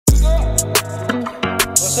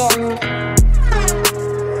Hey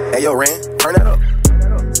yo, Ren, turn that up.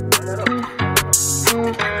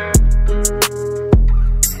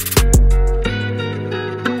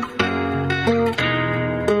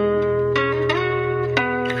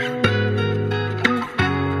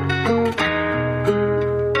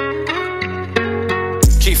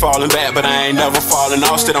 Keep falling back, but I ain't never falling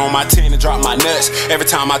off. Stood on my 10 and dropped my nuts every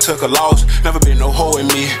time I took a loss. Never been no hoe in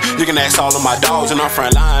me. You can ask all of my dogs, and I'm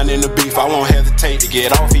front line in the beef. I won't hesitate to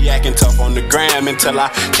get off. He acting tough on the gram until I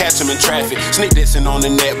catch him in traffic. Sneak dissing on the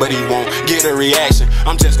net, but he won't get a reaction.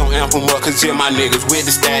 I'm just gonna amp him up, cause here my niggas with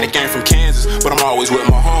the static. Ain't from Kansas, but I'm always with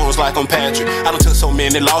my homes like I'm Patrick. I done took so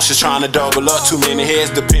many losses trying to double up. Too many heads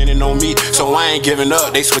depending on me, so I ain't giving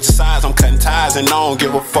up. They switching sides, I'm cutting ties, and I don't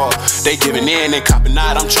give a fuck. They giving in and copping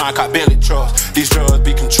out, I'm trying to cop Bentley trucks. These drugs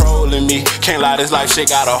be controlling me. Can't lie, this life shit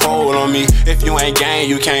got a hold on me. If you ain't gang,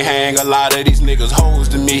 you can't hang. A lot of these niggas hoes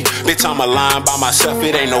to me. Bitch, I'm a line by myself,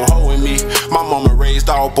 it ain't no hoe in me. My mama raised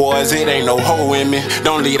all boys, it ain't no hoe in me.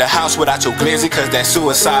 Don't leave the house without your glizzy, cause that's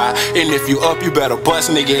suicide. And if you up, you better bust,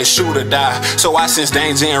 nigga, and shoot or die. So I sense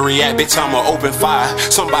danger and react, bitch, I'ma open fire.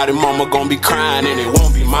 Somebody mama gon' be crying and it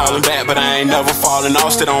won't be mine. Back, but I ain't never falling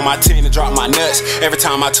off. Stood on my 10 and dropped my nuts every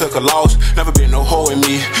time I took a loss. Never been no hoe in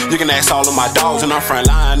me. You can ask all of my dogs, and I'm front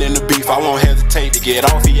line in the beef. I won't hesitate to get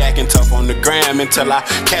off. He acting tough on the gram until I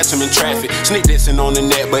catch him in traffic. Sneak dissing on the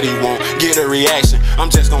net, but he won't get a reaction. I'm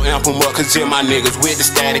just gonna amp him up, cause here my niggas with the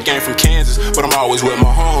static. Ain't from Kansas, but I'm always with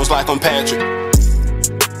my homes like I'm Patrick.